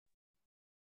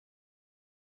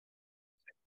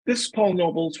This is Paul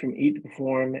Nobles from Eat to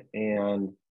Perform,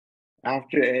 and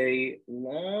after a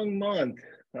long month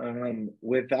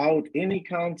without any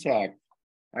contact,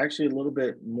 actually a little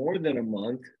bit more than a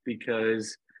month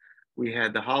because we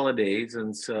had the holidays,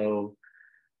 and so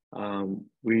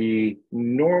we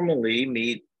normally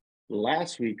meet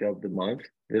last week of the month.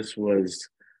 This was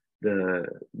the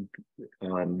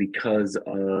because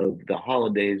of the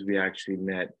holidays, we actually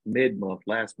met mid-month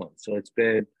last month. So it's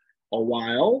been a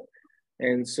while.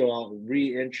 And so I'll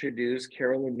reintroduce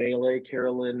Carolyn Melee.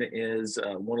 Carolyn is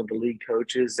one of the lead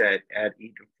coaches at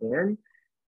Eat to Perform.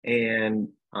 And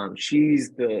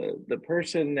she's the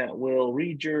person that will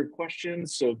read your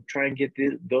questions. So try and get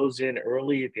those in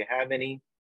early if you have any.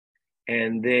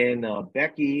 And then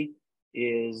Becky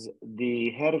is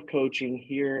the head of coaching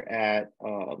here at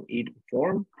Eat to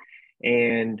Perform.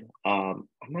 And I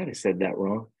might have said that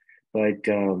wrong, but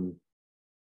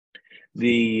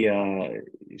the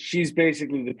she's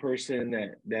basically the person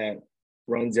that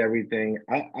runs everything.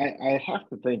 I have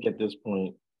to think at this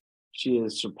point she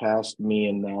has surpassed me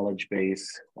in knowledge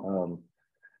base,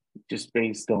 just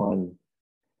based on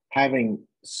having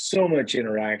so much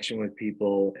interaction with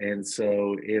people. And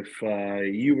so if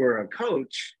you were a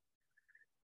coach,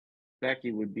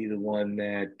 Becky would be the one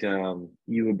that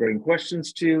you would bring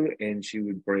questions to, and she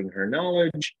would bring her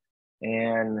knowledge.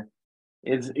 And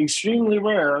it's extremely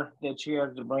rare that she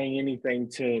has to bring anything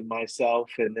to myself.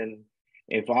 And then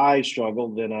if I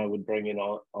struggle, then I would bring it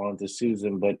on to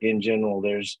Susan. But in general,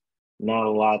 there's not a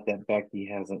lot that Becky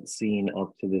hasn't seen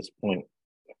up to this point.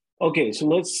 Okay, so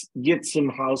let's get some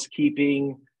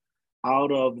housekeeping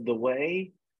out of the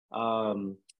way.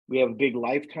 We have a big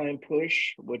lifetime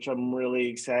push, which I'm really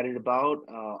excited about.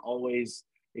 Always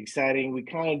exciting. We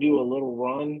kind of do a little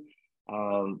run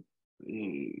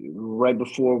right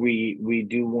before we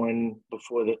do one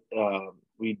before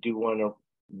we do one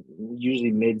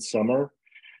usually midsummer.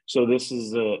 So this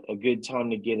is a good time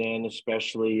to get in,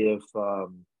 especially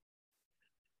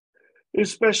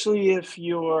if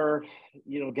you're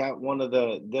got one of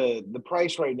the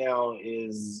price right now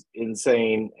is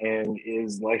insane and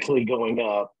is likely going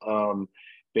up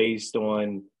based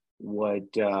on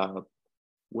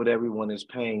what everyone is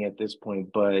paying at this point.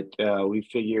 But we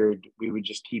figured we would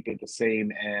just keep it the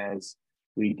same as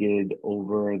we did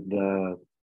over the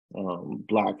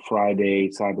Black Friday,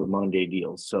 Cyber Monday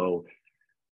deals. So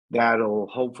that'll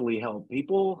hopefully help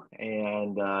people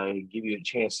and give you a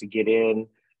chance to get in.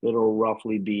 It'll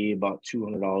roughly be about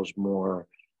 $200 more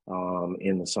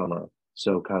in the summer.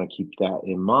 So kind of keep that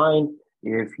in mind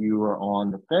if you are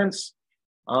on the fence.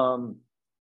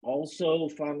 Also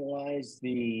finalize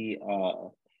the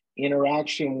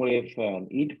interaction with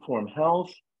Eat to Perform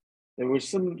Health. There was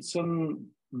some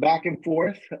back and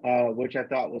forth, which I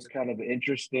thought was kind of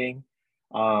interesting.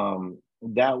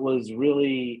 That was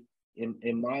really,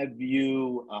 in my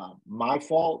view, my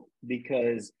fault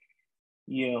because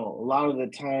a lot of the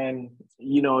time,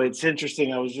 it's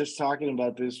interesting. I was just talking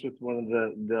about this with one of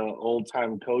the old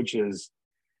time coaches,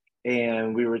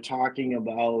 and we were talking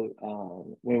about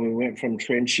when we went from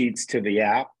trend sheets to the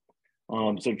app.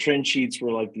 So trend sheets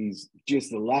were like these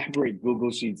just elaborate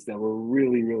Google sheets that were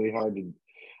really, really hard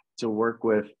to work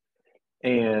with.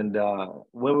 And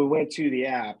when we went to the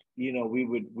app, we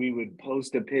would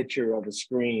post a picture of a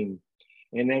screen,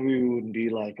 and then we would be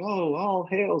like, "Oh, all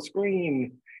hail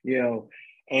screen,"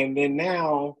 And then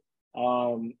now,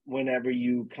 whenever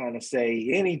you kind of say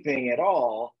anything at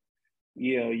all,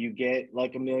 you get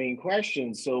like a million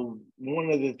questions. So one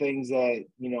of the things that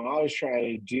I was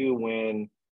trying to do when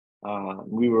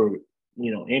we were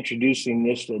introducing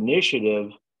this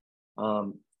initiative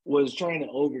was trying to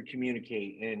over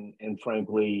communicate, and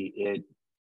frankly it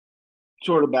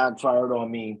sort of backfired on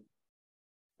me,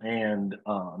 and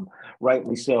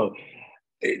rightly so.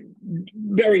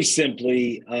 Very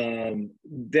simply,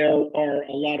 there are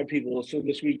a lot of people. So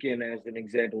this weekend, as an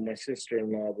example, my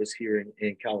sister-in-law was here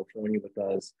in California with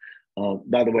us.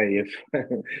 By the way, if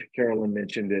Carolyn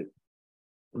mentioned it,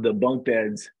 the bunk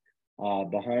beds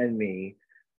behind me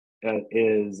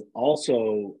is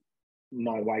also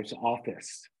my wife's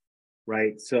office,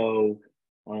 right? So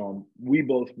we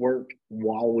both work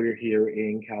while we're here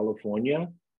in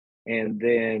California, and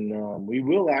then we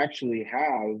will actually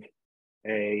have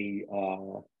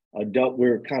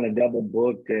we're kind of double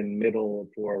booked in middle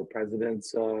for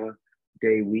President's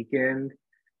Day weekend,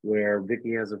 where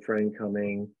Vicky has a friend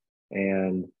coming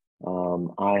and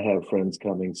I have friends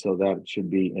coming, so that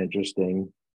should be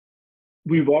interesting.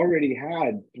 We've already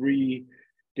had 3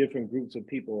 different groups of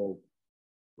people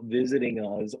visiting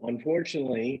us.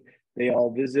 Unfortunately, they all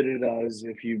visited us,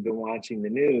 if you've been watching the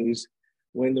news,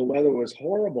 when the weather was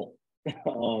horrible.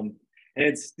 And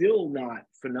it's still not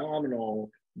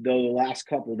phenomenal, though the last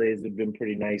couple of days have been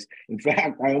pretty nice. In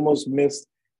fact, I almost missed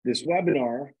this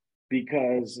webinar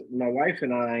because my wife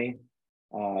and I,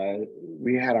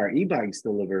 we had our e-bikes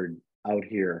delivered out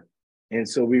here. And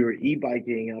so we were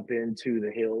e-biking up into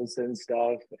the hills and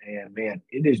stuff. And man,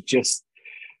 it is just,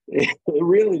 it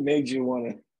really made you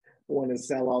want to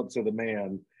sell out to the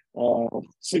man,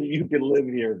 so you can live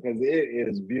here, because it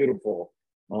is beautiful,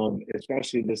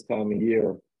 especially this time of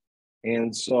year.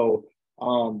 And so,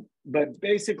 but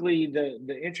basically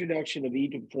the introduction of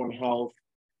Eat to Perform Health,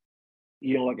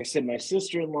 like I said, my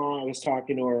sister-in-law, I was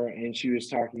talking to her and she was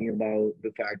talking about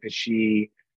the fact that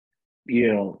she,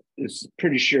 is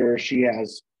pretty sure she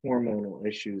has hormonal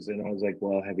issues. And I was like,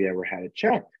 well, have you ever had it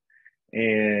checked?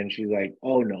 And she's like,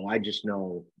 oh no, I just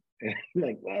know. And I'm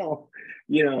like, well,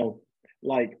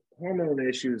 like hormone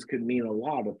issues could mean a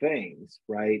lot of things,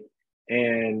 right?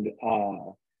 And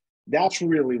that's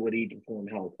really what Eat to Perform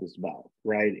Health is about,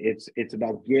 right? It's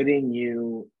about getting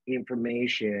you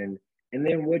information, and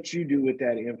then what you do with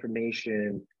that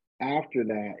information after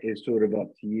that is sort of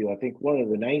up to you. I think one of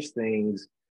the nice things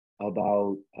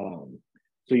about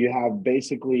so you have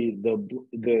basically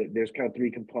there's kind of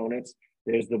three components.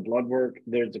 There's the blood work,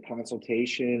 there's the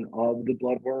consultation of the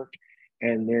blood work,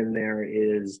 and then there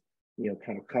is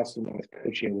kind of customized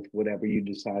coaching with whatever you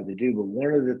decide to do. But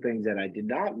one of the things that I did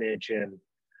not mention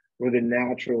were the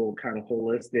natural kind of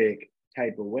holistic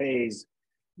type of ways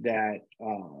that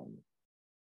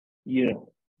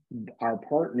our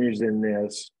partners in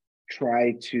this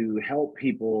try to help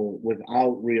people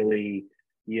without really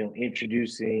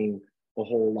introducing a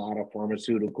whole lot of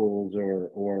pharmaceuticals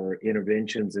or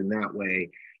interventions in that way,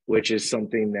 which is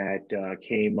something that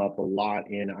came up a lot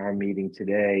in our meeting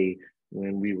today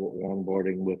when we were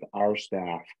onboarding with our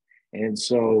staff. And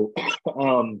so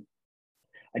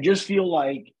I just feel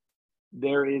like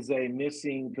there is a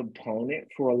missing component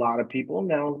for a lot of people.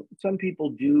 Now, some people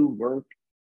do work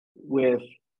with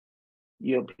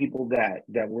people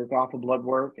that work off of blood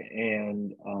work,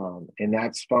 and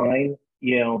that's fine.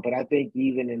 But I think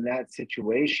even in that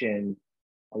situation,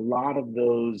 a lot of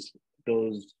those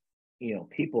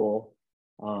people,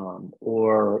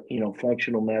 or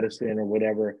functional medicine or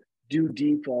whatever, do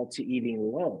default to eating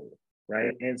low,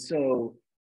 right? And so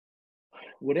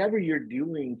whatever you're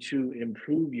doing to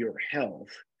improve your health,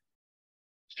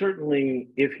 certainly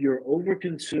if you're over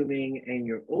consuming and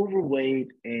you're overweight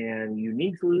and you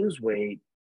need to lose weight,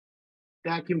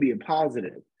 that can be a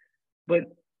positive. But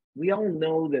we all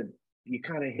know that you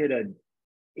kind of hit an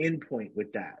endpoint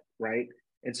with that, right?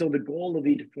 And so the goal of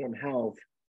Eat to Perform Health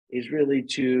is really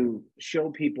to show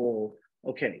people,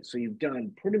 okay, so you've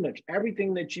done pretty much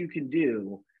everything that you can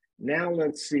do. Now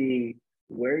let's see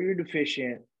where you're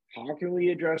deficient. How can we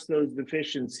address those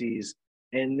deficiencies?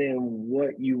 And then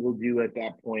what you will do at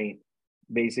that point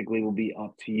basically will be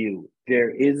up to you. There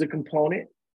is a component,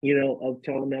 of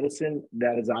telemedicine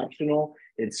that is optional.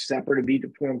 It's separate to Eat to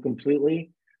Perform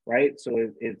completely, right?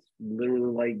 So it's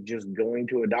literally like just going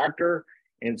to a doctor.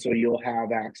 And so you'll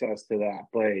have access to that.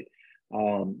 But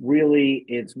really,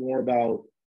 it's more about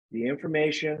the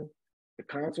information, the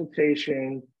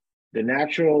consultation, the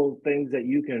natural things that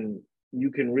you can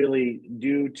really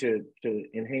do to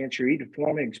enhance your Eat to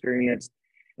Perform experience.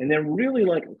 And then really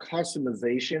like a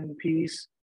customization piece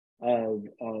of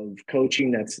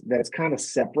coaching that's kind of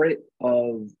separate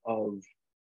of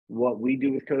what we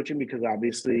do with coaching, because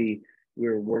obviously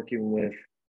we're working with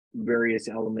various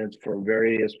elements for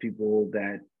various people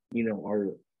that are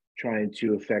trying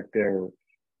to affect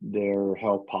their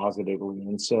health positively.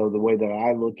 And so the way that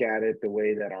I look at it, the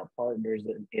way that our partners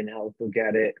in health look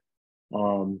at it,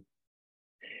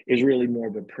 is really more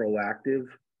of a proactive.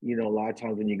 A lot of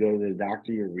times when you go to the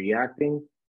doctor, you're reacting.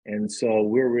 And so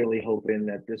we're really hoping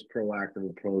that this proactive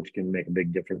approach can make a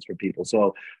big difference for people.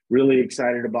 So really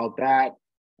excited about that.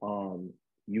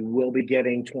 You will be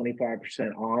getting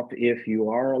 25% off if you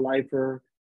are a lifer.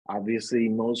 Obviously,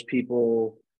 most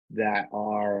people that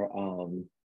are,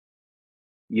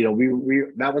 we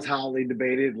that was hotly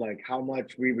debated, like how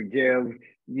much we would give.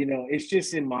 It's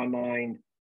just in my mind,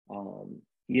 I'm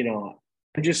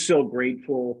just so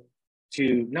grateful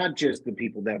to not just the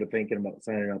people that are thinking about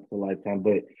signing up for lifetime,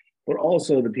 but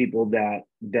also the people that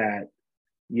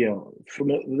for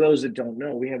those that don't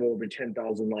know, we have over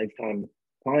 10,000 lifetime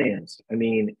clients. I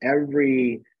mean,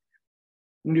 every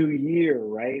new year,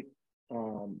 right?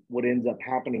 What ends up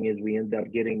happening is we end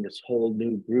up getting this whole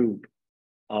new group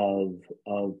of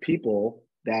people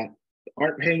that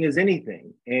aren't paying us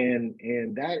anything, and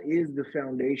that is the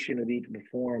foundation of Eat to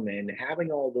Perform. And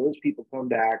having all those people come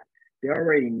back, they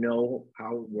already know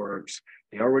how it works,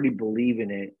 they already believe in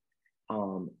it,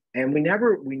 And we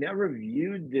never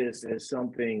viewed this as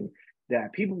something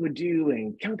that people would do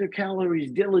and count their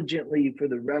calories diligently for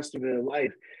the rest of their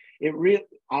life. I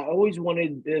always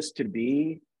wanted this to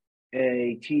be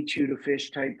a teach you to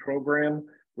fish type program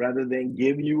rather than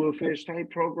give you a fish type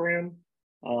program.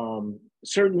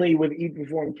 Certainly with Eat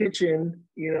Perform Kitchen,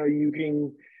 you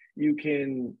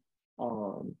can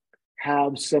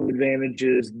have some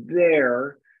advantages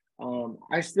there.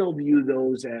 I still view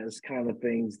those as kind of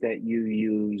things that you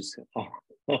use.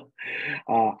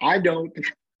 I don't.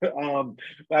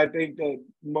 I think that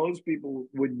most people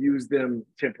would use them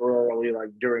temporarily, like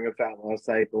during a fat loss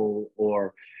cycle,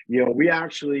 or we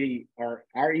actually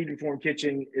our Eat Inform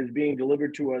Kitchen is being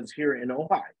delivered to us here in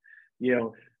Ojai.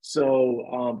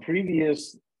 So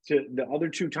previous to the other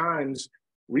two times,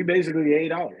 we basically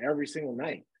ate out every single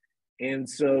night, and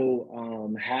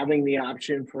so having the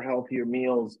option for healthier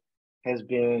meals has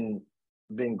been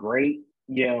great.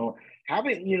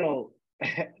 Having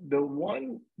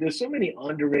there's so many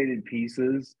underrated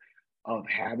pieces of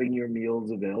having your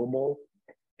meals available.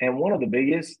 And one of the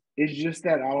biggest is just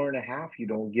that hour and a half you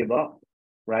don't give up,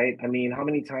 right? I mean, how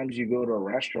many times you go to a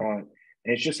restaurant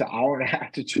and it's just an hour and a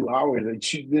half to 2 hours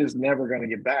that you just never going to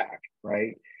get back,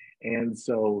 right? And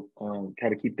so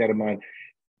kind of keep that in mind.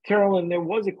 Carolyn, there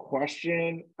was a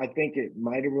question. I think it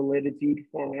might have related to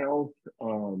Eat Perform Health.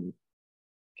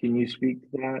 Can you speak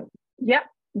to that? Yep.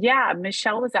 Yeah,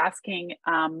 Michelle was asking,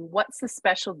 what's the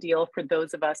special deal for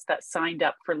those of us that signed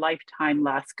up for Lifetime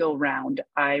last go round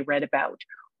I read about,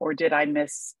 or did I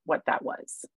miss what that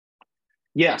was?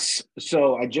 Yes.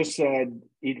 So I just said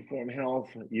Eat Perform Health.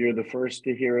 You're the first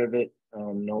to hear of it.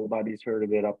 Nobody's heard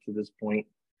of it up to this point.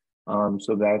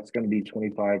 So that's going to be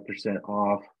 25%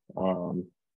 off.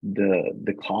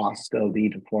 The cost of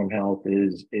Eat Perform Health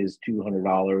is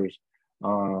 $200.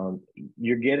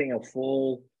 You're getting a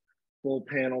full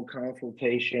panel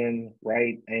consultation,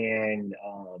 right? And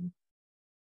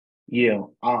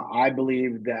I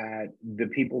believe that the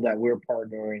people that we're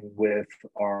partnering with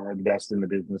are the best in the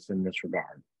business in this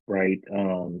regard, right?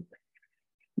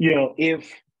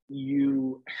 If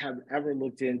you have ever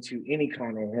looked into any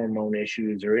kind of hormone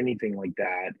issues or anything like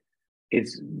that,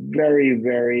 it's very,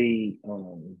 very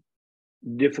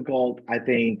difficult. I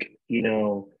think,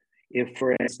 if,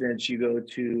 for instance, you go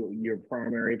to your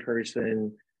primary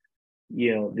person,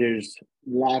 there's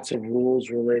lots of rules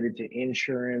related to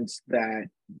insurance that,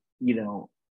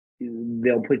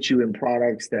 they'll put you in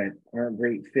products that aren't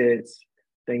great fits,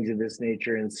 things of this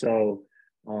nature. And so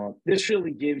this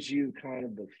really gives you kind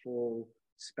of the full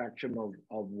spectrum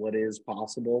of what is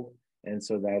possible. And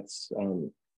so that's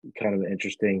kind of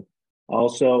interesting.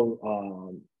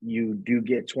 Also, you do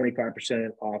get 25%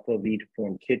 off of Eat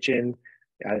Perform Kitchen.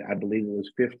 I believe it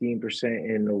was 15%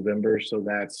 in November. So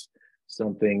that's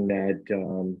something that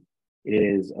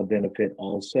is a benefit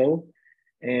also.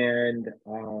 And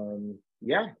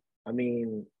yeah, I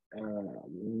mean,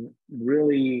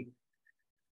 really,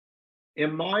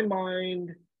 in my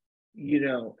mind,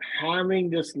 having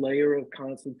this layer of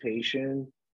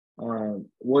consultation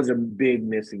was a big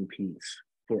missing piece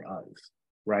for us,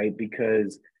 right?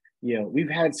 Because we've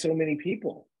had so many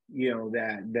people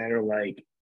that are like,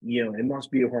 it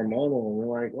must be a hormonal, and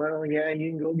we're like, well, yeah,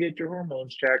 you can go get your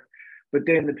hormones checked, but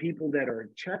then the people that are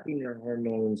checking their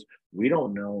hormones, we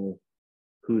don't know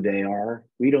who they are.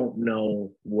 We don't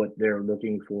know what they're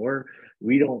looking for.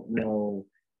 We don't know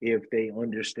if they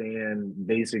understand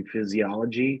basic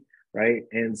physiology, right?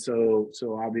 And so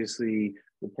obviously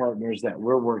the partners that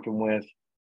we're working with,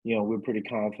 we're pretty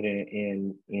confident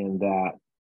in that.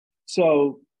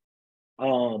 So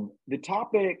the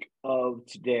topic of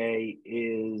today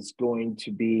is going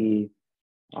to be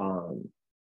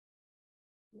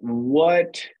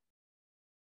what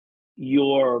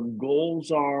your goals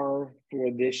are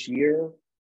for this year.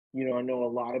 I know a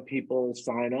lot of people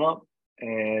sign up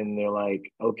and they're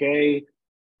like, okay,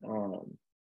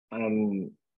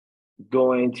 I'm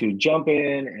going to jump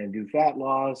in and do fat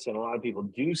loss. And a lot of people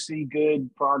do see good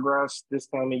progress this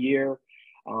time of year.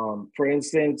 For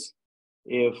instance,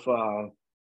 if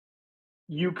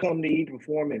you come to Eat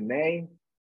Perform in May,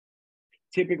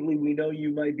 typically we know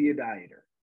you might be a dieter,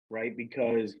 right?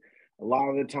 Because a lot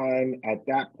of the time at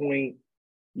that point,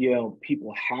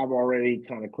 people have already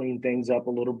kind of cleaned things up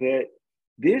a little bit.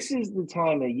 This is the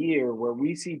time of year where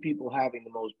we see people having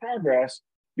the most progress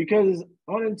because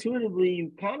unintuitively,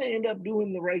 you kind of end up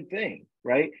doing the right thing,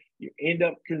 right? You end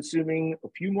up consuming a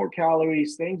few more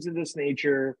calories, things of this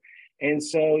nature. And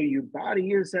so your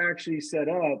body is actually set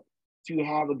up to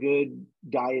have a good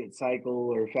diet cycle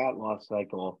or fat loss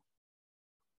cycle.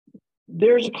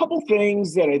 There's a couple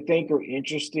things that I think are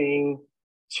interesting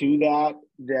to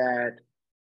that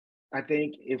I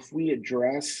think if we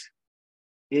address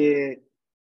it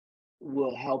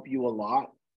will help you a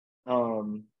lot.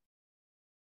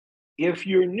 If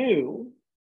you're new,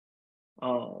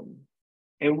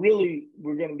 and really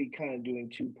we're going to be kind of doing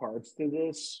two parts to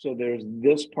this. So there's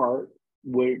this part,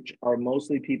 which are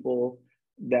mostly people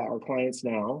that are clients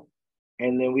now.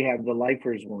 And then we have the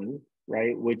lifers one,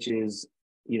 right? Which is,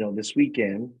 this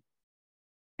weekend.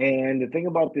 And the thing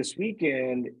about this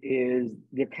weekend is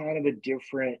they're kind of a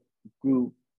different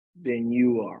group than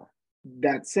you are.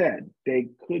 That said, they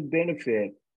could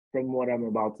benefit from what I'm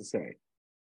about to say.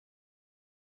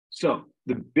 So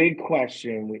the big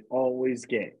question we always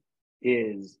get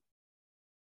is,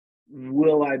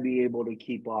 will I be able to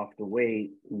keep off the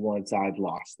weight once I've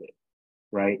lost it,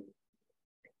 right?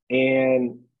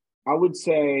 And I would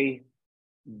say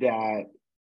that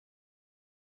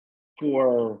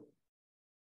for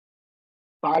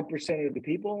 5% of the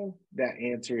people, that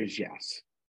answer is yes.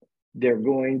 They're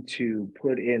going to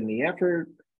put in the effort.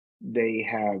 They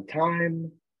have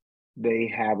time. They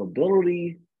have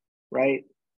ability, right?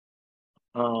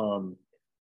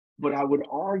 But I would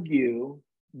argue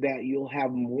that you'll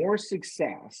have more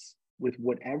success with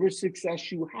whatever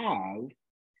success you have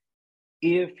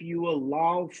if you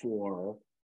allow for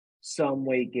some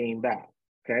weight gain back.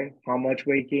 Okay, how much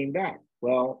weight gain back?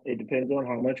 Well, it depends on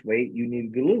how much weight you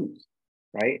need to lose,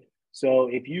 right? So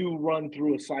if you run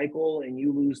through a cycle and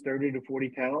you lose 30 to 40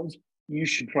 pounds, you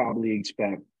should probably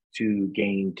expect to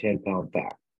gain 10 pounds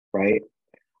back, right?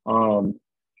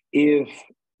 If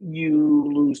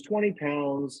you lose 20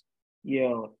 pounds,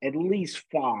 at least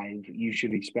 5 you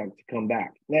should expect to come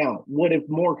back. Now, what if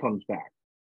more comes back?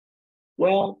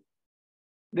 Well,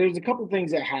 there's a couple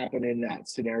things that happen in that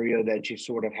scenario that you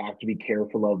sort of have to be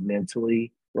careful of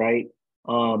mentally, right?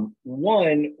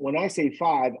 One, when I say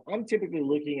 5, I'm typically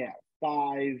looking at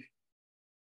 5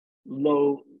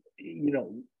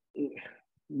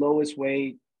 lowest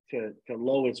weight to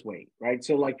lowest weight, right?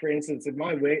 So like, for instance, if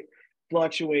my weight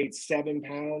fluctuates 7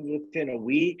 pounds within a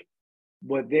week,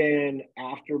 but then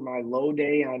after my low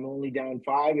day, I'm only down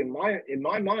 5. In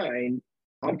my mind,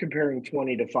 I'm comparing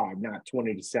 20 to 5, not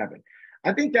 20 to 7.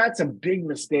 I think that's a big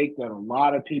mistake that a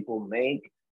lot of people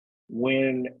make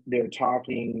when they're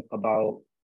talking about,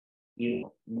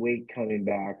 weight coming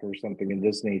back or something of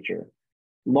this nature.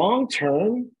 Long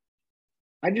term,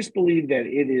 I just believe that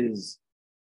it is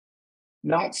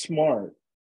not smart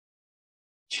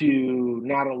to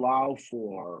not allow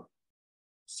for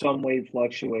some weight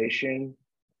fluctuation.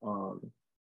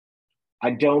 I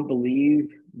don't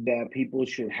believe that people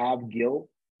should have guilt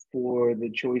for the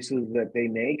choices that they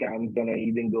make. I'm going to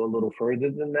even go a little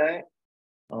further than that.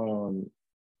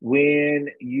 When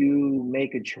you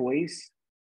make a choice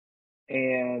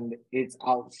and it's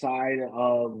outside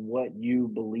of what you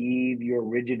believe your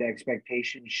rigid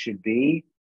expectations should be,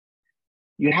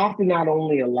 you have to not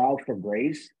only allow for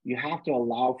grace, you have to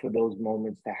allow for those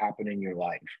moments to happen in your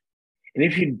life. And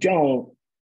if you don't,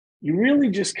 you really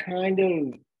just kind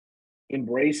of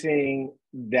embracing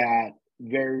that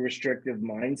very restrictive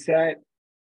mindset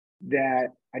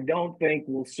that I don't think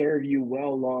will serve you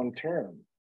well long term.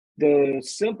 The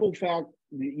simple fact,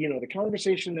 the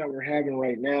conversation that we're having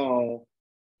right now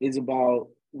is about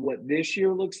what this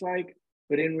year looks like.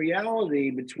 But in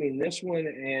reality, between this one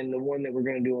and the one that we're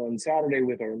going to do on Saturday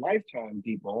with our lifetime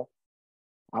people,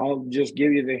 I'll just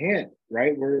give you the hint,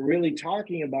 right? We're really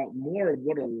talking about more of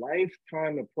what a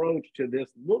lifetime approach to this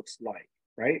looks like,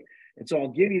 right? And so I'll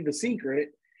give you the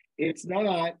secret. It's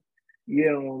not,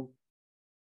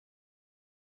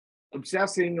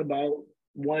 obsessing about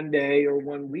one day or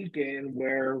one weekend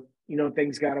where,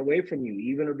 things got away from you,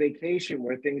 even a vacation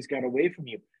where things got away from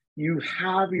you. You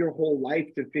have your whole life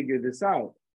to figure this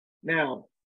out. Now,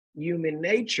 human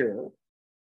nature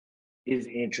is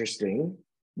interesting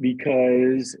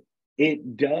because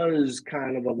it does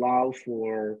kind of allow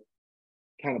for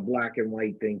kind of black and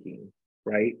white thinking,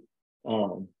 right?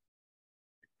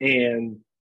 In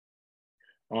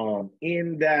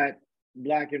that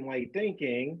black and white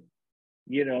thinking,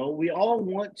 we all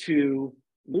want to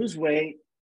lose weight,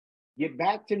 get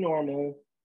back to normal,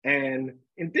 and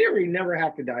in theory, never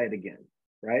have to diet again,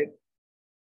 right?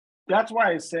 That's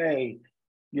why I say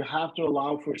you have to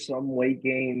allow for some weight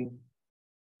gain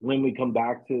when we come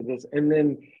back to this. And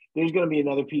then there's going to be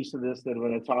another piece of this that I'm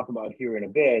going to talk about here in a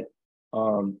bit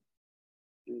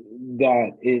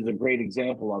that is a great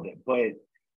example of it. But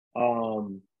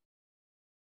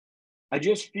I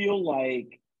just feel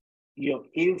like,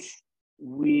 if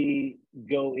we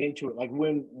go into it, like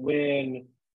when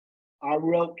I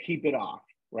wrote Keep It Off,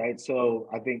 right? So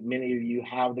I think many of you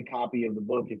have the copy of the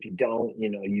book. If you don't,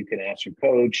 you can ask your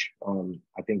coach.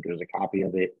 I think there's a copy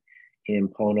of it in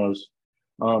Ponos.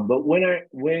 But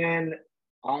when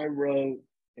I wrote,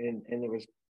 and there was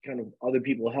kind of other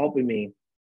people helping me,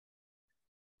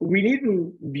 we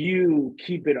didn't view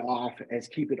keep it off as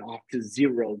keep it off to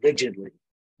zero rigidly,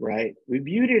 right? We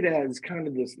viewed it as kind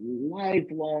of this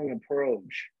lifelong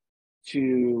approach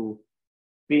to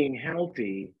being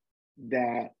healthy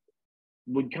that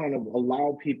would kind of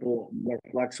allow people a more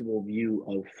flexible view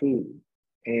of food.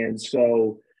 And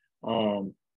so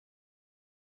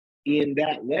in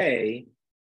that way,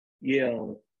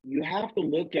 you have to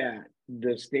look at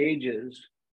the stages.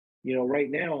 Right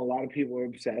now, a lot of people are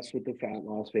obsessed with the fat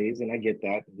loss phase, and I get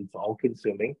that. It's all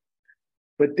consuming.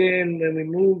 But then when we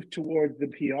move towards the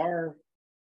PR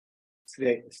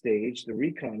stage, the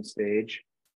recon stage,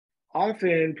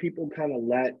 often people kind of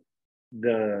let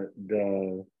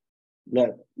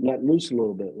let loose a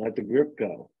little bit, let the grip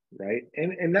go, right?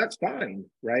 And that's fine,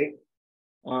 right?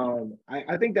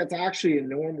 I think that's actually a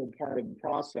normal part of the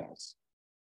process.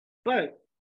 But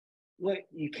what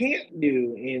you can't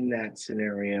do in that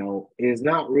scenario is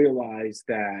not realize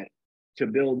that to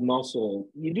build muscle,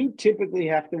 you do typically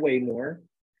have to weigh more.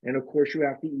 And of course, you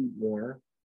have to eat more.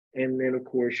 And then, of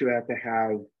course, you have to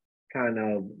have kind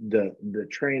of the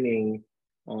training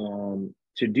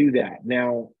to do that.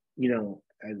 Now,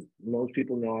 as most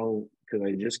people know, because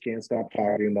I just can't stop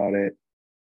talking about it,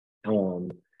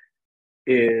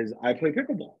 is I play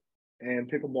pickleball. And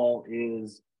pickleball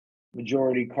is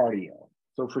majority cardio.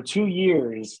 So for 2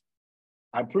 years,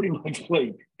 I pretty much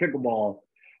played pickleball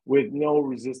with no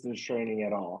resistance training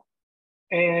at all.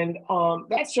 And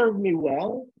that served me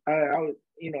well. I was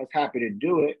happy to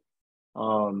do it.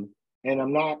 And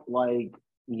I'm not like,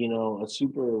 a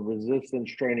super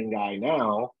resistance training guy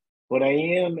now, but I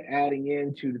am adding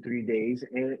in 2 to 3 days,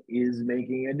 and it is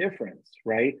making a difference,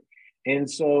 right? And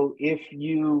so if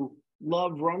you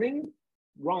love running,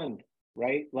 run,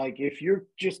 right? Like if you're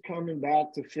just coming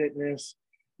back to fitness,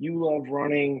 you love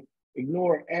running,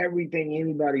 ignore everything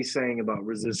anybody's saying about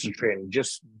resistance training.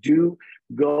 Just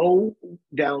go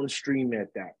downstream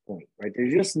at that point, right?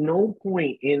 There's just no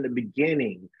point in the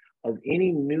beginning of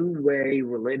any new way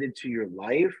related to your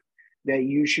life that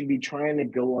you should be trying to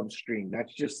go upstream.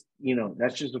 That's just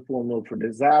a formula for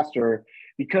disaster,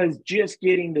 because just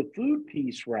getting the food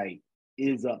piece right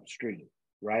is upstream,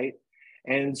 right?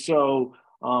 And so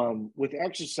with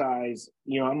exercise,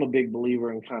 I'm a big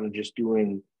believer in kind of just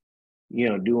doing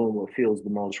what feels the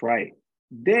most right.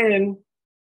 Then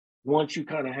once you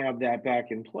kind of have that back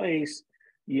in place,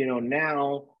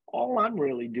 now all I'm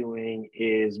really doing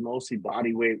is mostly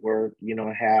body weight work.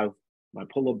 I have my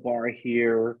pull-up bar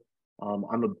here.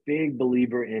 I'm a big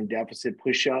believer in deficit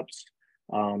push-ups,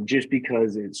 just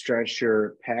because it stretches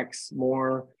your pecs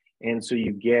more. And so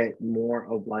you get more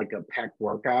of like a pec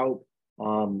workout.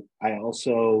 I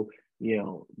also,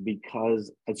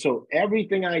 so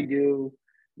everything I do,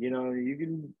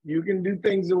 you can do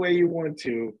things the way you want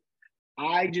to.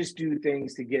 I just do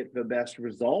things to get the best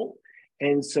result.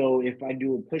 And so if I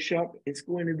do a push-up, it's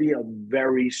going to be a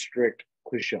very strict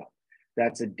push-up.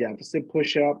 That's a deficit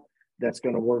push-up. That's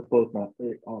going to work both my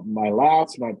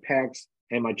lats, my pecs,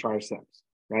 and my triceps,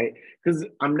 right? Because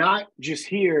I'm not just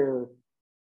here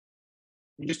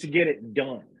just to get it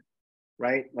done,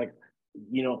 right? Like,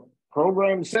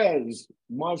 program says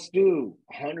must do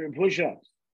 100 push-ups.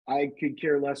 I could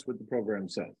care less what the program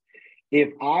says.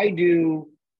 If I do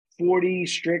 40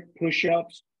 strict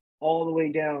push-ups all the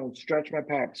way down, stretch my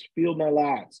pecs, feel my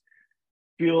lats,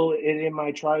 feel it in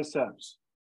my triceps,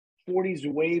 40 is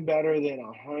way better than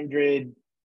 100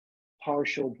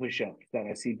 partial push-ups that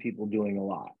I see people doing a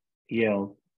lot,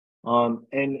 and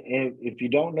if you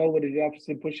don't know what a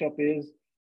deficit push-up is,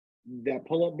 that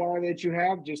pull-up bar that you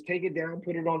have, just take it down,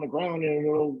 put it on the ground, and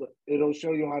it'll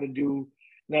show you how to do.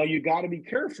 Now you got to be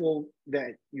careful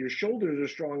that your shoulders are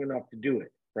strong enough to do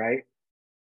it, right?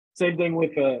 Same thing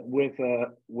with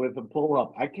a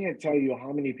pull-up. I can't tell you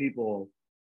how many people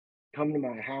come to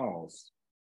my house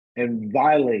and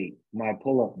violate my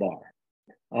pull-up bar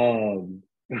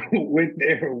with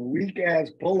their weak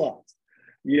ass pull-ups.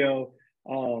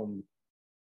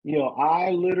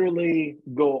 I literally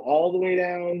go all the way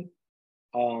down.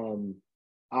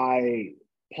 I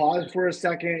pause for a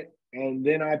second and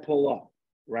then I pull up,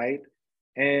 right?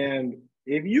 And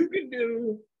if you can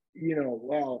do,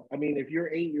 if you're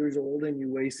 8 years old and you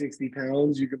weigh 60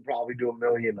 pounds, you could probably do 1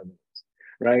 million of those,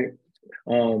 right?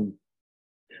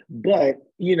 But,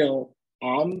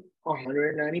 I'm a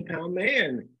 190-pound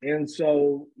man. And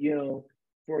so,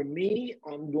 for me,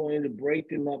 I'm going to break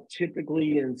them up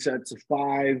typically in sets of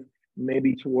 5.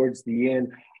 maybe towards the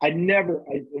end.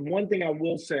 One thing I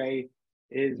will say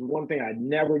is one thing I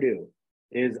never do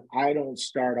is I don't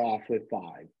start off with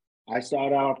 5. I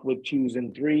start off with 2s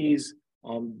and 3s,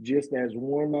 just as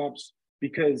warm-ups,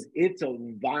 because it's a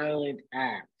violent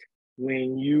act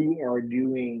when you are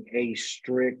doing a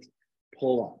strict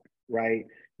pull-up, right?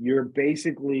 You're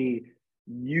basically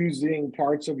using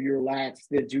parts of your lats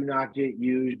that do not get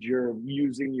used. You're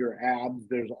using your abs.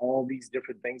 There's all these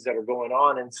different things that are going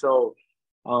on. And so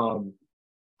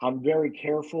I'm very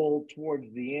careful towards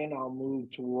the end. I'll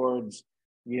move towards,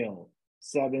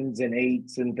 7s and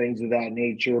 8s and things of that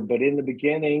nature. But in the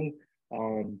beginning,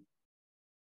 I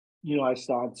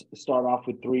start off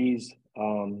with 3s.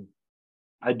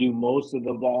 I do most of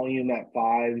the volume at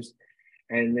 5s.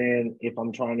 And then if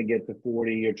I'm trying to get to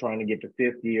 40 or trying to get to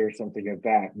 50 or something like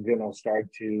that, then I'll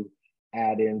start to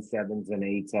add in 7s and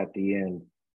 8s at the end.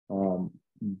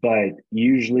 But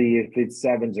usually if it's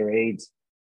 7s or 8s,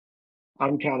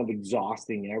 I'm kind of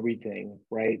exhausting everything,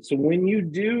 right? So when you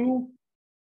do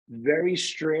very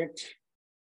strict,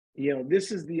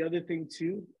 this is the other thing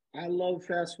too. I love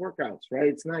fast workouts, right?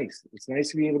 It's nice. It's nice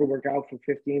to be able to work out for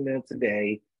 15 minutes a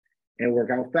day and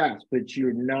work out fast, but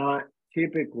you're not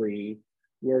typically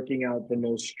working out the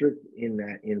most strict in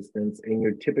that instance, and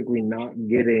you're typically not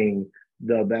getting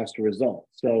the best results.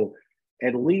 So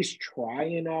at least try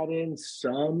and add in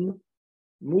some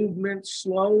movement,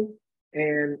 slow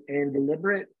and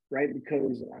deliberate, right?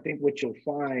 Because I think what you'll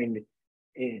find,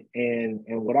 and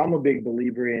what I'm a big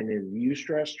believer in, is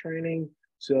eustress training.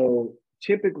 So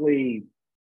typically,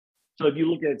 if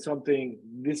you look at something,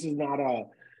 this is not a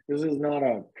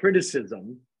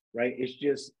criticism, right? It's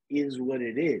just is what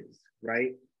it is,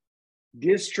 right?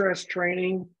 Distress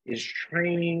training is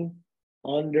training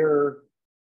under,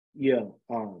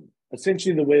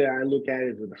 essentially the way that I look at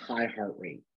it is with a high heart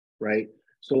rate, right?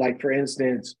 So like, for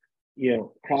instance,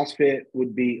 CrossFit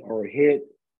would be, or HIIT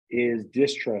is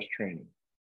distress training.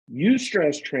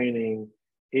 Eustress training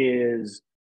is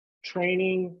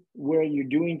training where you're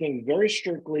doing things very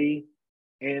strictly,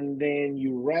 and then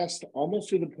you rest almost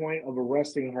to the point of a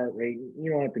resting heart rate.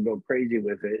 You don't have to go crazy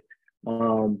with it,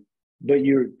 but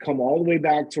you come all the way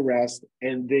back to rest,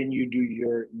 and then you do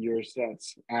your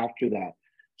sets after that.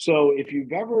 So if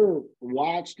you've ever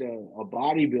watched a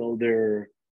bodybuilder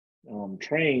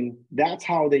train, that's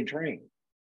how they train,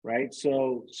 right?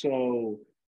 So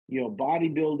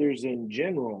bodybuilders in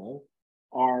general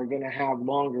are going to have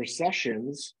longer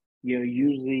sessions,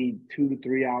 usually 2 to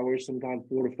 3 hours, sometimes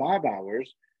 4 to 5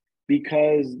 hours,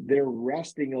 because they're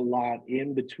resting a lot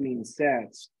in between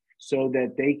sets so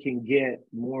that they can get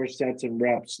more sets and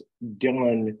reps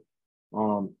done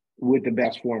with the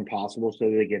best form possible so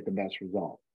they get the best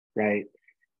result, right?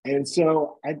 And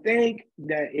so I think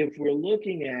that if we're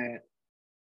looking at,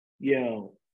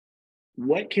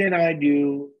 what can I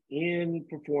do in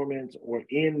performance or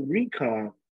in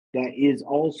recon that is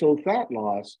also fat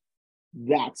loss,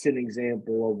 that's an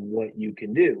example of what you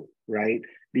can do, right?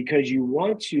 Because you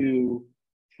want to,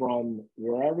 from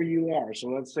wherever you are. So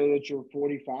let's say that you're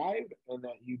 45 and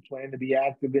that you plan to be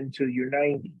active until you're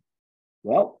 90.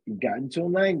 Well, you've got until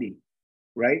 90,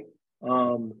 right?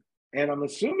 And I'm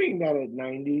assuming that at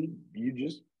 90, you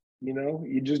just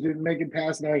didn't make it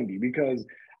past 90, because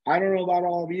I don't know about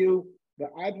all of you,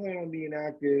 but I plan on being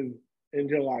active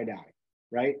until I die,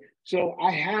 right? So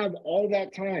I have all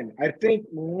that time. I think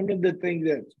one of the things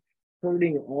that's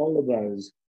hurting all of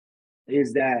us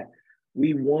is that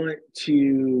we want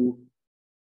to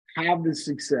have the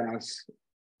success,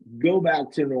 go back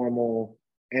to normal,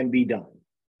 and be done,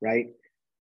 right?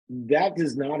 That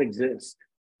does not exist.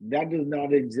 That does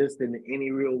not exist in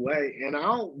any real way. And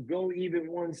I'll go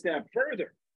even one step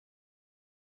further.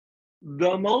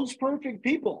 The most perfect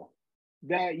people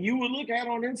that you would look at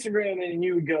on Instagram and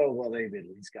you would go, well, they've at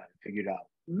least got it figured out.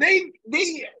 They're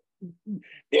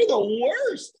the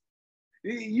worst.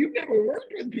 You've never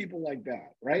worked with people like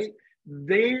that, right?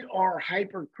 They are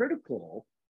hypercritical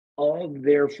of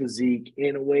their physique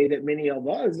in a way that many of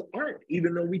us aren't,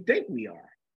 even though we think we are,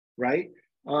 right?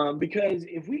 Because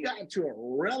if we got to a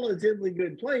relatively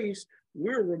good place,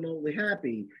 we're remotely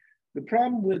happy. The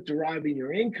problem with deriving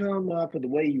your income off of the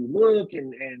way you look,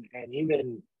 and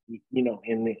even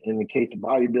in the case of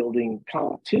bodybuilding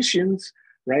competitions,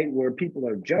 right, where people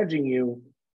are judging you,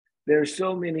 there's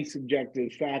so many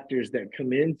subjective factors that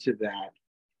come into that.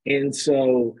 And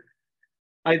so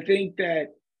I think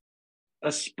that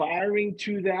aspiring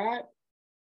to that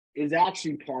is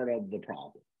actually part of the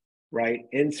problem, right?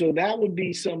 And so that would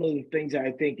be some of the things I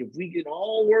think if we can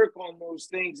all work on those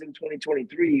things in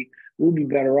 2023, we'll be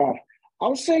better off.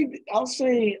 I'll say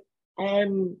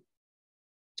I'm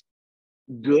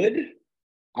good.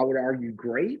 I would argue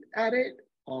great at it.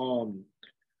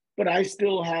 But I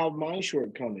still have my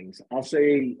shortcomings. I'll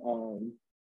say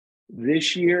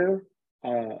this year,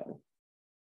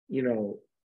 you know,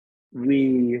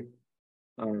 we,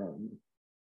 I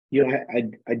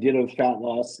did a fat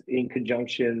loss in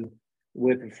conjunction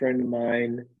with a friend of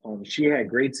mine. She had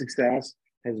great success,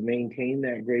 has maintained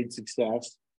that great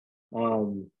success.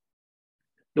 The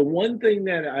one thing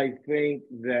that I think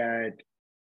that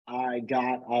I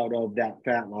got out of that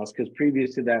fat loss, because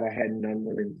previous to that I hadn't done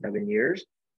more than 7 years,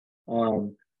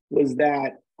 was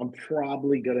that I'm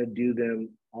probably going to do them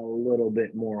a little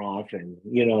bit more often,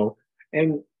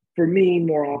 and for me,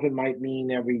 more often might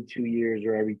mean every 2 years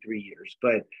or every 3 years.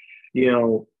 But,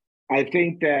 I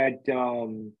think that,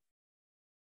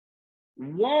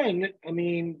 one, I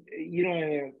mean,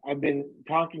 I've been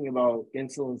talking about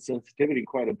insulin sensitivity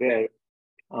quite a bit.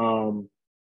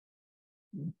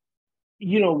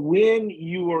 When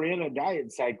you are in a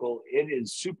diet cycle, it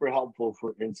is super helpful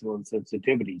for insulin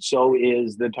sensitivity. So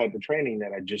is the type of training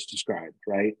that I just described,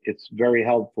 right? It's very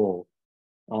helpful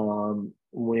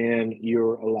when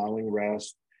you're allowing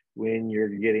rest, when you're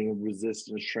getting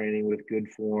resistance training with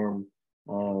good form,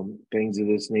 things of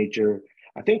this nature.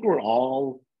 I think we're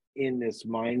all in this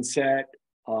mindset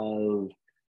of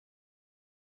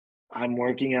I'm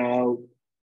working out,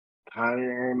 kind of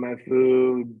earn my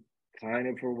food, kind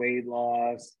of for weight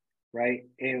loss, right?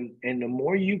 And the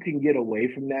more you can get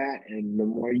away from that and the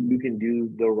more you can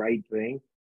do the right thing,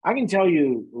 I can tell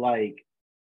you, like,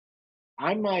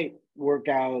 I might work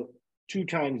out 2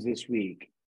 times this week,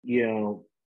 doing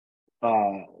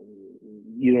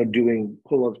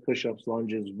pull-ups, push-ups,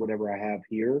 lunges, whatever I have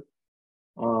here.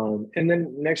 And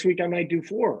then next week I might do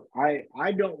 4.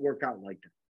 I don't work out like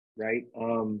that, right?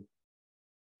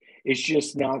 It's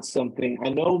just not something I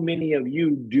know many of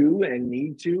you do and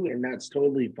need to, and that's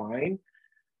totally fine.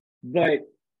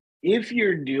 But if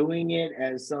you're doing it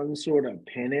as some sort of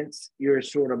penance, you're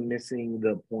sort of missing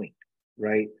the point,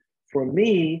 right? For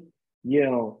me,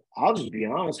 I'll just be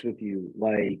honest with you,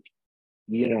 like,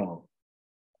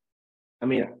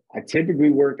 I typically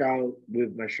work out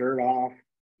with my shirt off.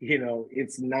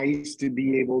 It's nice to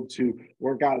be able to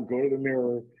work out, go to the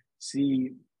mirror,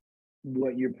 see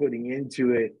what you're putting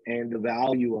into it and the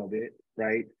value of it,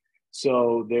 right?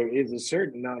 So there is a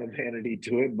certain amount of vanity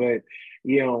to it, but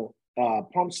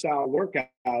pump style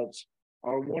workouts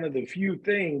are one of the few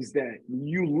things that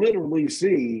you literally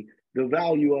see the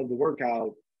value of the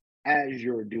workout as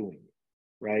you're doing it,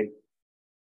 right?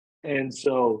 And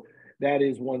so that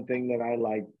is one thing that I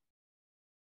like.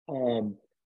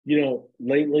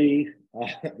 Lately,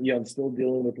 I'm still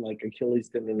dealing with like Achilles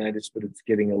tendonitis, but it's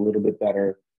getting a little bit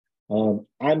better.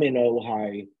 I'm in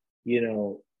Ojai,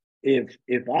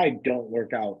 if I don't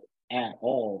work out at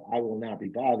all, I will not be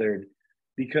bothered,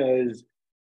 because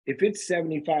if it's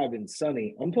 75 and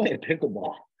sunny, I'm playing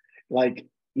pickleball. Like,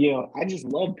 I just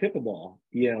love pickleball,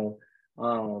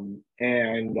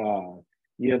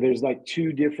 there's like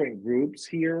 2 different groups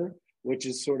here, which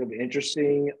is sort of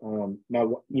interesting.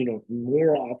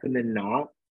 More often than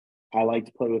not, I like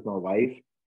to play with my wife,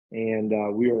 and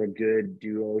we are a good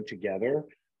duo together.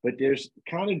 But there's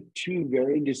kind of 2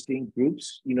 very distinct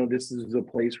groups. This is a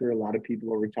place where a lot of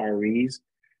people are retirees.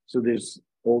 So there's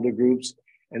older groups.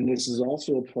 And this is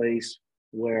also a place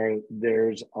where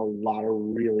there's a lot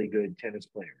of really good tennis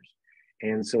players.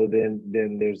 And so then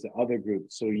there's the other group.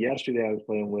 So yesterday I was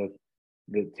playing with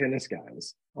the tennis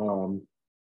guys. And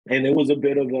it was a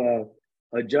bit of a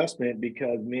adjustment,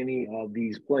 because many of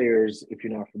these players, if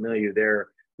you're not familiar, they're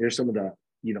some of the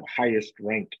highest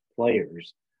ranked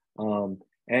players.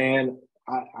 And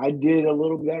I did a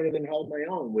little better than held my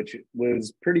own, which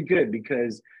was pretty good,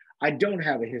 because I don't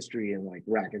have a history in like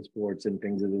racket sports and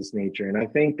things of this nature. And I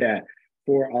think that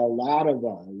for a lot of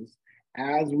us,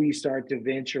 as we start to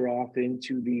venture off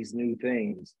into these new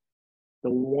things, the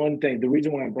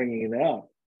reason why I'm bringing it up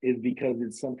is because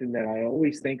it's something that I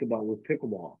always think about with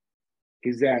pickleball,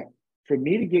 is that for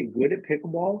me to get good at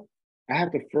pickleball, I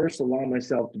have to first allow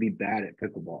myself to be bad at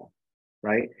pickleball,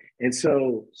 right? And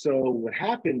so what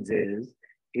happens is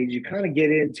you kind of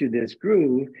get into this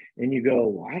groove and you go,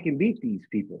 well, I can beat these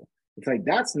people. It's like,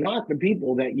 that's not the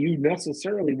people that you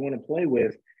necessarily want to play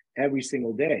with every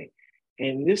single day.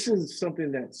 And this is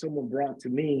something that someone brought to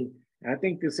me. And I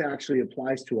think this actually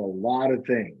applies to a lot of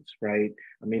things, right?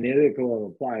 I mean, it will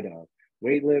apply to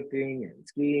weightlifting and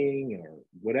skiing or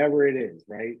whatever it is,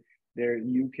 right? There,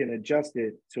 you can adjust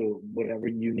it to whatever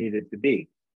you need it to be.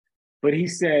 But he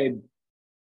said,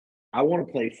 I want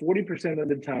to play 40% of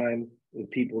the time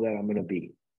with people that I'm going to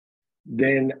beat.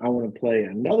 Then I want to play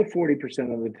another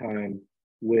 40% of the time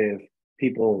with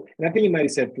people, and I think he might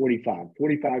have said 45.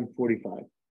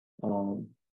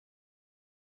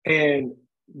 And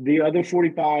the other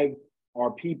 45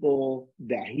 are people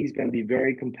that he's going to be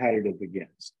very competitive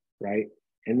against, right?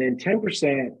 And then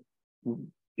 10%,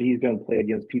 he's going to play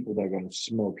against people that are going to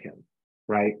smoke him,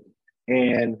 right?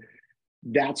 And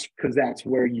that's because that's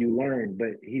where you learn.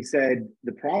 But he said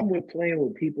the problem with playing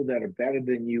with people that are better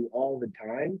than you all the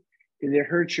time is it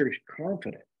hurts your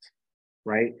confidence,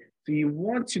 right? So you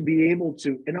want to be able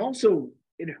to, and also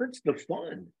it hurts the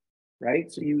fun,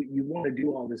 right? So you want to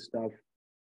do all this stuff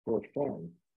for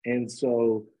fun. And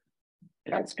so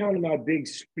that's kind of my big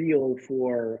spiel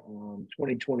for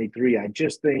 2023. I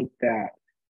just think that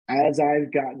as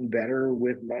I've gotten better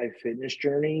with my fitness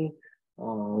journey,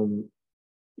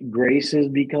 grace has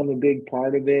become a big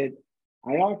part of it.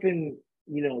 I often,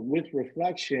 with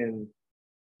reflection,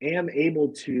 am able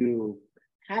to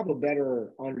have a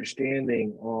better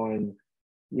understanding on,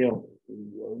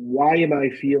 why am I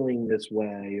feeling this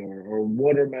way, or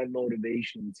what are my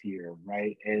motivations here,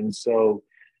 right? And so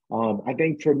I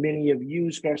think for many of you,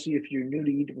 especially if you're new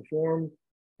to Eat to Perform,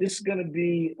 this is going to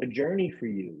be a journey for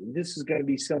you. This is going to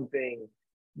be something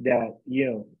that,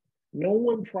 no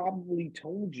one probably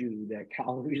told you that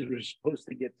calories were supposed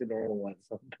to get to normal at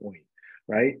some point,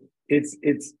 right? It's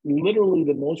literally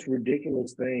the most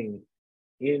ridiculous thing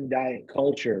in diet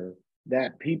culture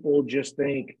that people just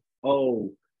think,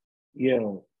 oh,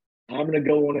 I'm going to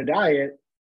go on a diet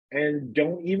and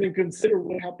don't even consider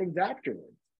what happens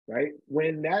afterwards, right?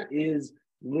 When that is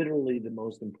literally the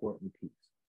most important piece.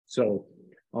 So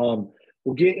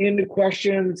we'll get into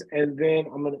questions, and then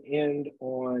I'm going to end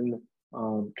on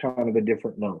kind of a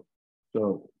different note.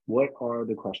 So what are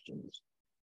the questions?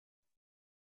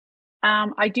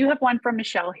 I do have one from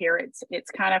Michelle here.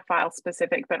 It's kind of file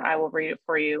specific, but I will read it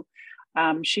for you.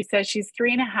 She says she's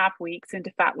 3.5 weeks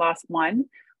into Fat Loss 1,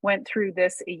 went through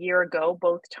this a year ago,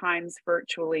 both times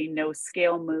virtually no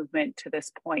scale movement to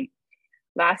this point.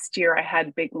 Last year, I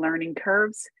had big learning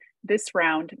curves. This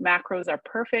round, macros are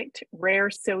perfect, rare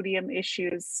sodium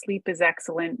issues, sleep is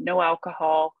excellent, no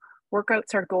alcohol,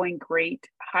 workouts are going great,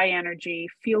 high energy,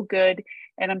 feel good,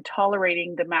 and I'm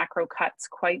tolerating the macro cuts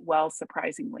quite well,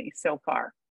 surprisingly, so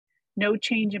far. No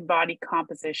change in body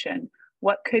composition.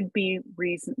 What could be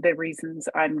the reasons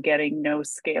I'm getting no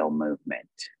scale movement?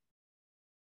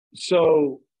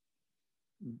 So,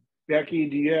 Becky,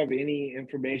 do you have any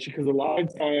information? Because a lot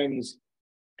of times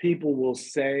people will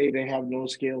say they have no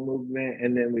scale movement,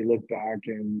 and then we look back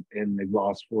and they've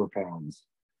lost 4 pounds.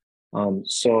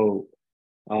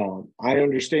 I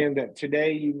understand that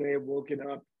today you may have woken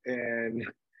up and,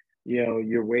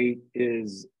 your weight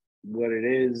is what it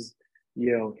is.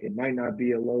 It might not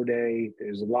be a low day.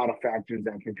 There's a lot of factors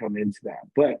that can come into that.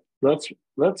 But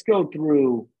let's go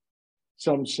through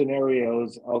some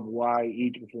scenarios of why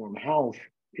Eat to Perform Health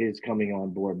is coming on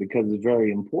board, because it's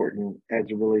very important as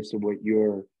it relates to what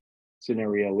your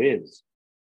scenario is.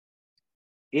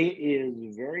 It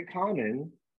is very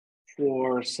common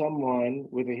for someone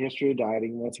with a history of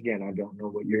dieting. Once again, I don't know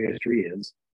what your history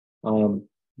is.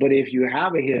 But if you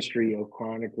have a history of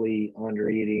chronically under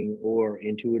eating or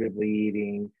intuitively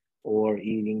eating or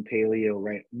eating paleo,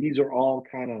 right? These are all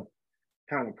kind of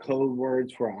code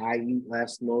words for I eat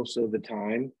less most of the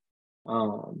time.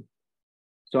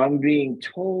 So I'm being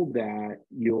told that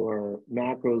your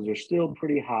macros are still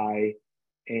pretty high.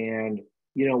 And,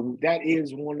 that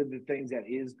is one of the things that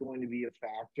is going to be a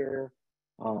factor.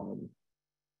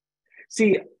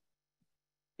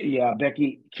 Yeah,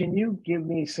 Becky, can you give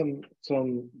me some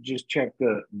just check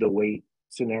the weight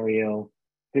scenario?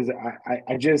 Because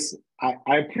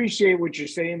I appreciate what you're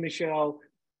saying, Michelle.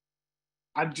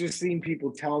 I've just seen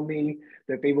people tell me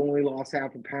that they've only lost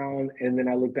half a pound, and then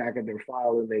I look back at their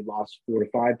file and they've lost 4 to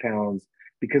 5 pounds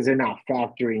because they're not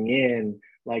factoring in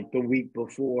like the week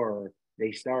before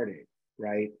they started,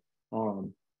 right?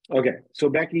 Okay, so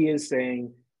Becky is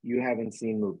saying you haven't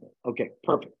seen movement. Okay,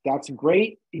 perfect. That's a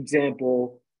great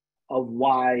example of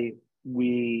why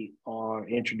we are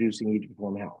introducing Eat to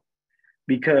Perform Health,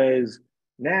 because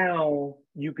now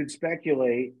you could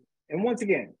speculate, and once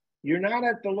again, you're not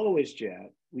at the lowest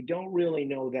yet. We don't really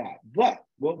know that. But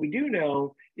what we do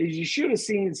know is you should have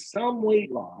seen some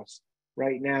weight loss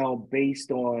right now based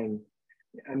on,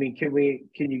 can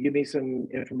you give me some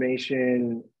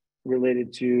information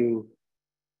related to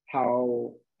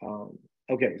how,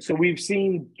 okay, so we've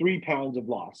seen 3 pounds of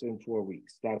loss in 4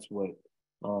 weeks. That's what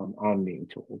I'm being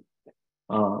told.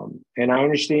 And I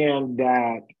understand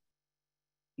that,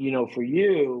 for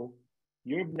you,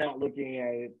 you're not looking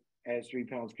at it as 3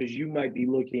 pounds because you might be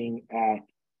looking at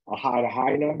a high to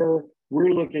high number we're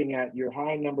looking at your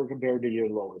high number compared to your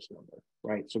lowest number,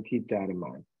 right? So keep that in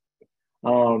mind.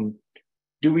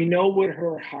 Do we know what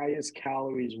her highest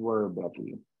calories were,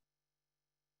 Buffy?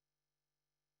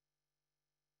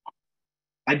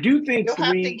 I do think you'll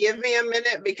have to give me a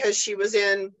minute because she was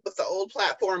in with the old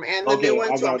platform and the new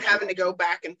one, so I'm having to go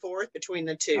back and forth between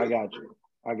the two. I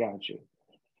got you.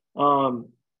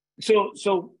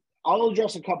 So I'll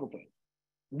address a couple things.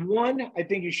 One, I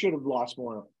think you should have lost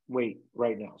more weight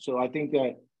right now. So I think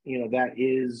that, that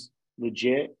is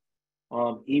legit.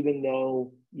 Even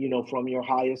though, from your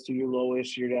highest to your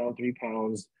lowest, you're down 3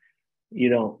 pounds,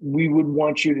 we would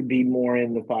want you to be more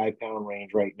in the 5 pound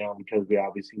range right now because we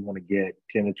obviously want to get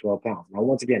 10 to 12 pounds. Now,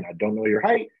 once again, I don't know your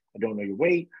height. I don't know your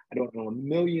weight. I don't know a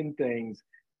million things.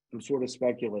 I'm sort of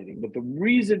speculating. But the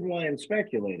reason why I'm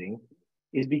speculating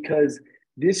is because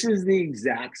this is the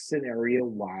exact scenario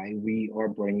why we are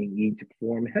bringing Eat to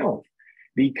Perform Health.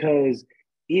 Because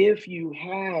if you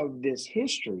have this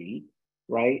history,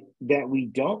 right, that we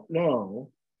don't know,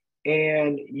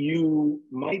 and you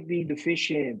might be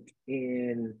deficient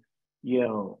in,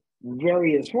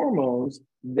 various hormones,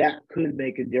 that could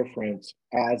make a difference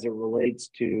as it relates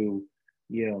to,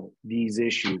 these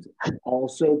issues.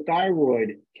 Also,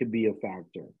 thyroid could be a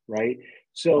factor, right?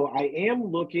 So I am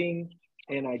looking,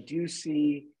 and I do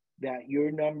see that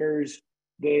your numbers,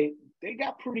 they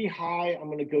got pretty high. I'm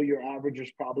going to go, your average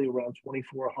is probably around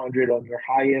 2,400 on your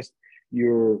highest.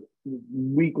 Your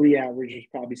weekly average is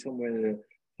probably somewhere in the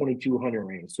 2,200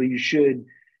 range. So you should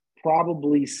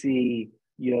probably see,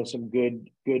 some good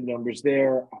numbers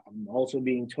there. I'm also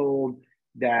being told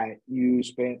that you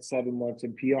spent 7 months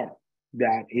in PR.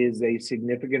 That is a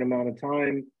significant amount of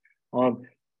time.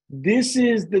 This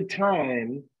is the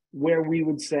time where we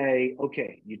would say,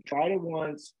 okay, you tried it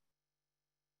once,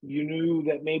 you knew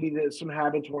that maybe some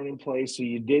habits weren't in place, so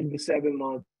you did the 7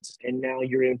 months, and now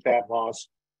you're in fat loss.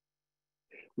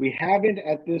 We haven't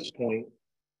at this point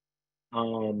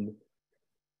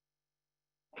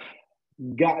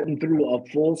gotten through a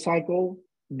full cycle.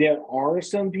 There are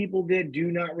some people that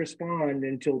do not respond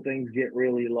until things get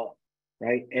really low,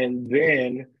 right? And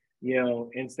then,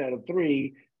 instead of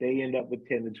 3, they end up with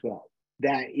 10 to 12.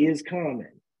 That is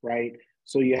common, right?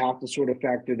 So you have to sort of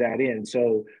factor that in.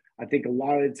 So I think a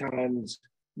lot of the times,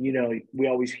 we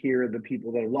always hear the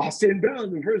people that have lost 10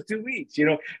 pounds in the first 2 weeks,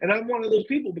 and I'm one of those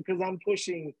people because I'm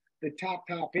pushing the top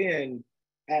end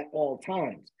at all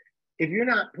times. If you're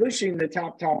not pushing the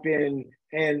top end,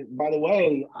 and by the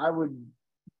way, I would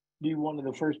be one of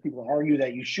the first people to argue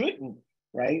that you shouldn't,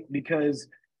 right? Because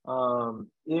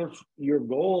if your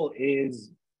goal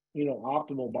is,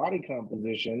 optimal body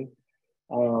composition,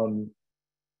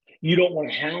 you don't want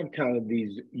to have kind of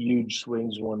these huge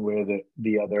swings one way or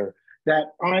the other.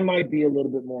 That I might be a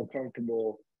little bit more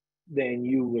comfortable than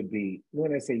you would be.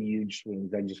 When I say huge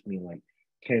swings, I just mean like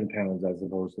 10 pounds as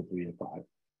opposed to 3 to 5.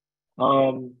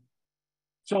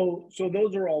 So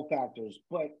those are all factors.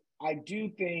 But I do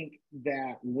think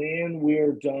that when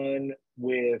we're done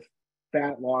with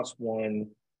fat loss 1,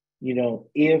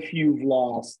 if you've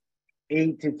lost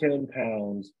 8 to 10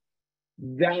 pounds,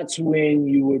 that's when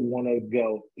you would want to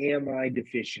go, am I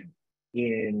deficient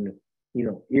in,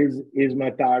 is my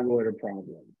thyroid a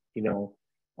problem?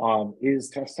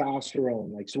 Is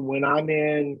testosterone, like, so when I'm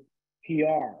in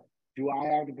PR, do I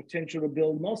have the potential to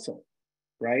build muscle,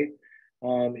 right?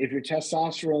 If your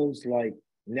testosterone's like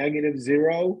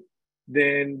 -0,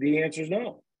 then the answer is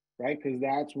no, right? Because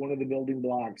that's one of the building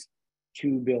blocks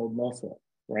to build muscle,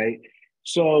 right?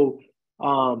 So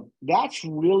that's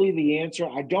really the answer.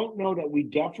 I don't know that we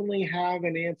definitely have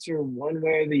an answer one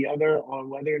way or the other on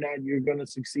whether or not you're going to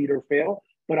succeed or fail,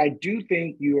 but I do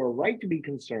think you are right to be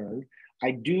concerned.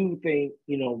 I do think,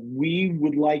 we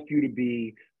would like you to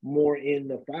be more in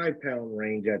the 5 pound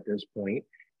range at this point,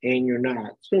 and you're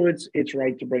not. So it's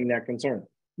right to bring that concern.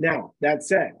 Now, that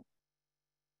said,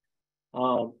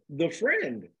 the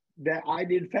friend that I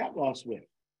did fat loss with,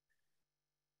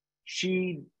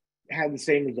 she had the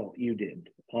same result you did.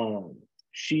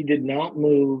 She did not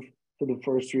move for the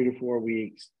first 3 to 4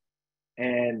 weeks,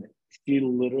 and she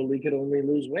literally could only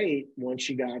lose weight once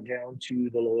she got down to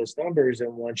the lowest numbers.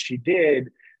 And once she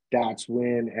did, that's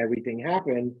when everything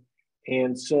happened.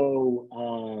 And so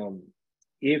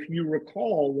if you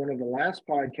recall, one of the last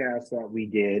podcasts that we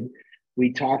did,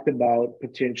 we talked about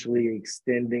potentially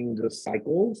extending the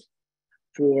cycles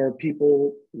for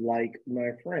people like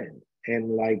my friend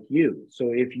and like you.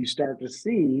 So if you start to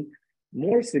see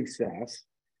more success,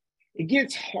 it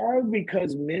gets hard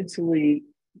because mentally,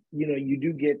 you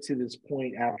do get to this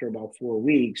point after about 4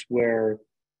 weeks where,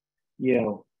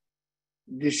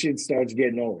 this shit starts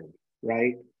getting old,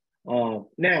 right?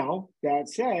 Now, that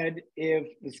said, if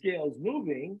the scale is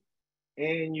moving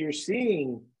and you're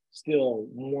seeing still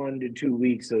 1 to 2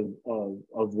 weeks of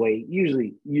weight,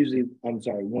 usually, I'm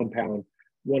sorry, 1 pound,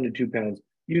 1 to 2 pounds,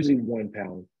 usually 1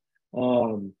 pound.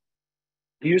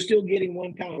 You're still getting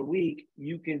 1 pound a week,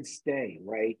 you can stay,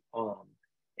 right?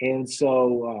 And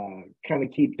so kind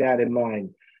of keep that in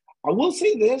mind. I will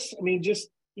say this, I mean, just,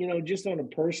 just on a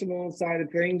personal side of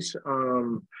things, I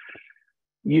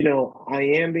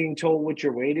am being told what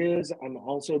your weight is. I'm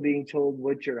also being told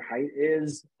what your height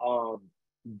is.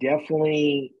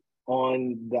 Definitely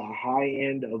on the high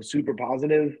end of super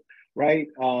positive, right?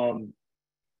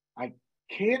 I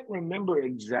can't remember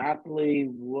exactly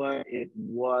what it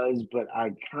was, but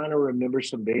I kind of remember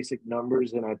some basic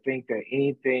numbers. And I think that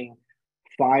anything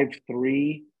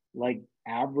 5'3", like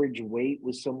average weight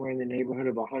was somewhere in the neighborhood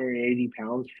of 180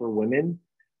 pounds for women,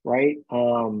 right?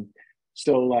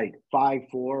 So like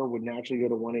 5'4" would naturally go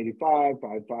to 185,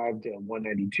 5'5" to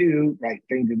 192, right?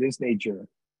 Things of this nature.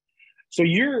 So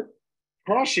you're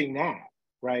crushing that,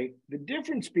 right? The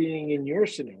difference being in your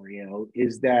scenario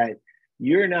is that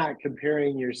you're not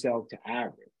comparing yourself to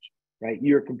average, right?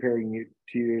 You're comparing you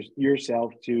to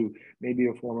yourself to maybe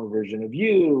a former version of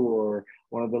you, or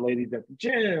one of the ladies at the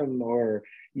gym, or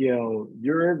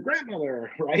your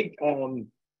grandmother, right?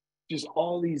 Just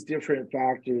all these different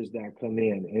factors that come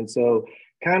in. And so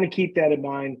kind of keep that in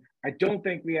mind. I don't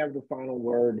think we have the final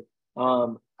word.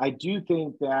 I do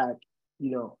think that,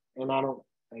 and I don't,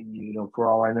 for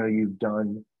all I know, you've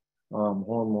done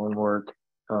hormone work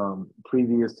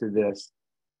previous to this.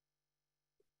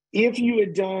 If you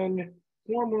had done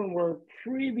hormone work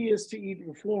previous to Eat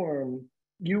Reform,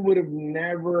 you would have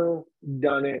never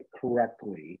done it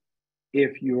correctly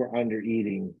if you were under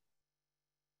eating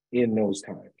in those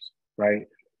times, right?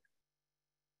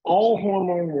 All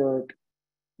hormone work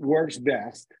works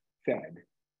best fed.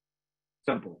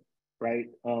 Simple, right?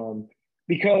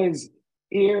 Because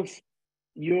if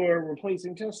you're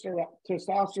replacing testosterone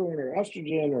or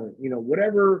estrogen or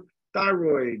whatever,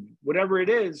 thyroid, whatever it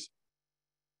is,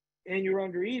 and you're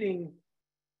under eating,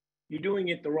 you're doing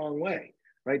it the wrong way,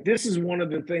 right? This is one of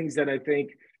the things that I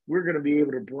think we're going to be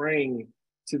able to bring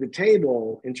to the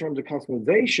table in terms of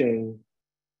customization,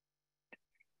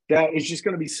 that is just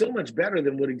going to be so much better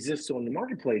than what exists on the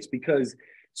marketplace, because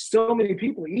so many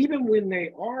people, even when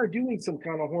they are doing some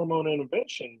kind of hormone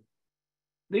intervention,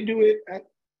 they do it at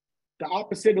the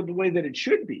opposite of the way that it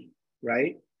should be,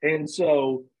 right? And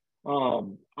so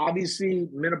obviously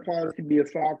menopause can be a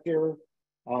factor.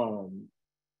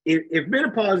 If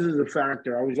menopause is a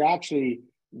factor, I was actually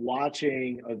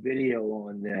watching a video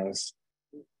on this,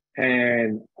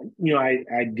 and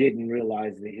I didn't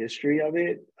realize the history of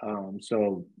it.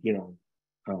 So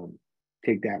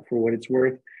take that for what it's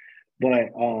worth.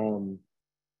 But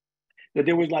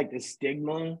there was like the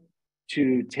stigma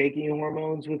to taking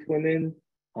hormones with women,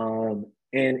 and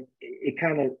it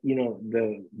kind of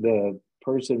the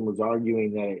person was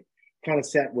arguing that it kind of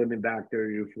set women back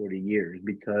 30 to 40 years,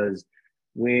 because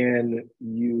when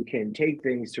you can take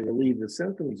things to relieve the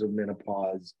symptoms of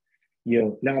menopause,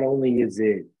 not only is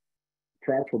it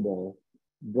preferable,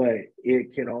 but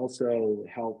it can also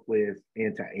help with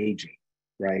anti-aging,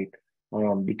 right?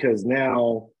 Because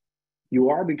now you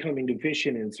are becoming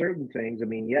deficient in certain things. I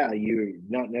mean, yeah, you're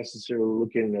not necessarily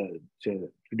looking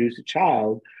to produce a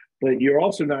child, but you're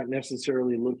also not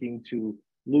necessarily looking to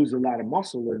lose a lot of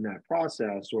muscle in that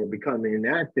process or become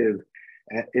inactive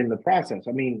in the process.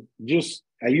 I mean,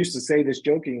 I used to say this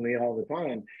jokingly all the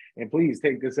time, and please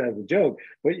take this as a joke,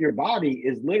 but your body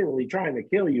is literally trying to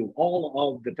kill you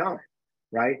all of the time,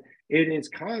 right? It is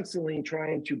constantly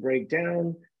trying to break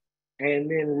down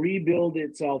and then rebuild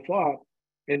itself up.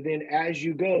 And then as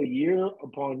you go, year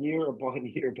upon year upon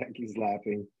year, Becky's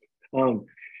laughing,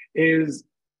 is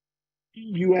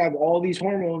you have all these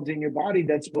hormones in your body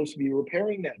that's supposed to be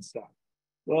repairing that stuff.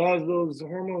 Well, as those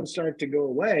hormones start to go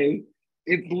away,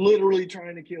 it's literally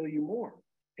trying to kill you more.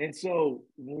 And so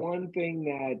one thing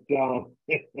that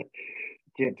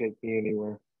can't take me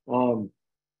anywhere,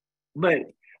 but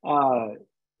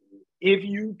if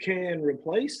you can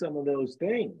replace some of those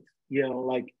things,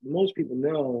 like most people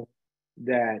know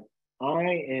that I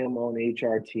am on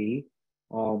HRT.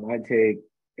 I take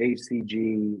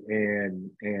HCG and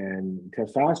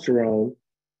testosterone.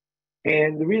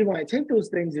 And the reason why I take those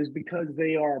things is because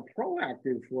they are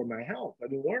proactive for my health. I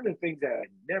mean, one of the things that I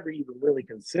never even really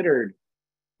considered,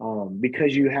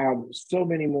 because you have so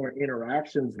many more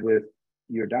interactions with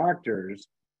your doctors,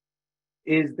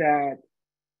 is that,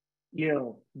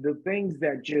 the things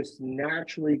that just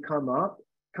naturally come up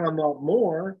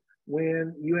more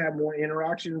when you have more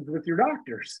interactions with your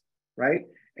doctors, right?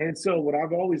 And so what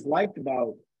I've always liked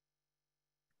about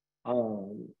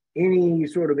any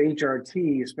sort of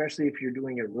HRT, especially if you're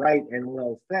doing it right and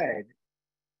well fed,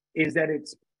 is that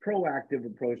it's proactive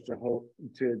approach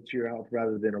to your health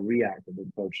rather than a reactive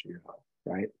approach to your health,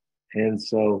 right? And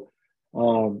so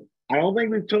I don't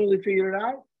think we've totally figured it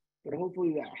out, but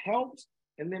hopefully that helps.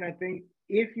 And then I think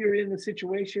if you're in the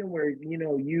situation where, you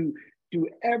know, you do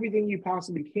everything you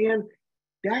possibly can,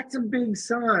 that's a big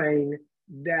sign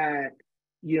that,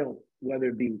 you know, whether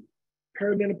it be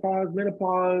perimenopause,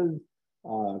 menopause,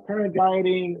 chronic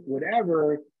dieting,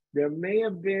 whatever, there may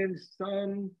have been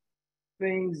some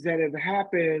things that have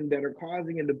happened that are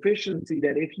causing a deficiency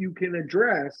that if you can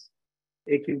address,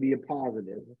 it can be a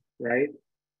positive, right?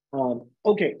 Okay,